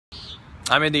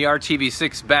I'm in the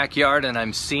RTV6 backyard and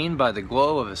I'm seen by the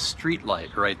glow of a street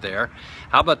light right there.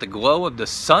 How about the glow of the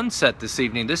sunset this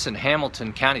evening? This in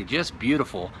Hamilton County, just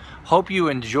beautiful. Hope you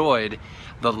enjoyed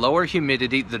the lower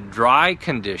humidity, the dry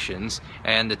conditions,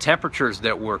 and the temperatures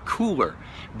that were cooler,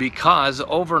 because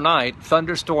overnight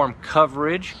thunderstorm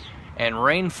coverage and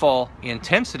rainfall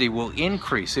intensity will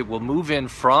increase. It will move in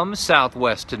from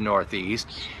southwest to northeast.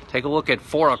 Take a look at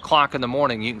 4 o'clock in the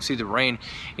morning. You can see the rain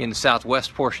in the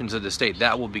southwest portions of the state.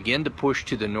 That will begin to push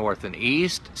to the north and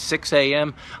east. 6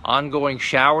 a.m. ongoing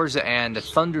showers and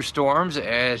thunderstorms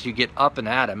as you get up and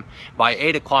at them. By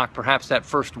 8 o'clock, perhaps that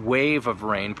first wave of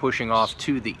rain pushing off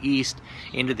to the east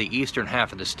into the eastern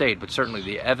half of the state, but certainly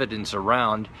the evidence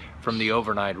around from the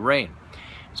overnight rain.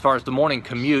 As far as the morning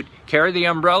commute, carry the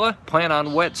umbrella, plan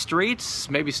on wet streets,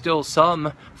 maybe still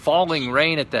some falling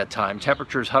rain at that time.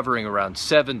 Temperatures hovering around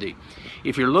 70.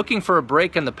 If you're looking for a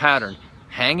break in the pattern,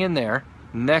 hang in there.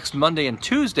 Next Monday and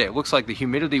Tuesday, it looks like the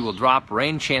humidity will drop,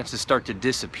 rain chances start to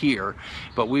disappear,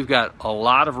 but we've got a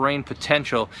lot of rain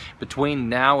potential between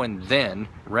now and then.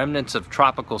 Remnants of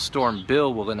Tropical Storm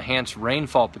Bill will enhance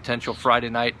rainfall potential Friday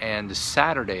night and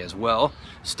Saturday as well.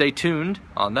 Stay tuned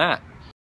on that.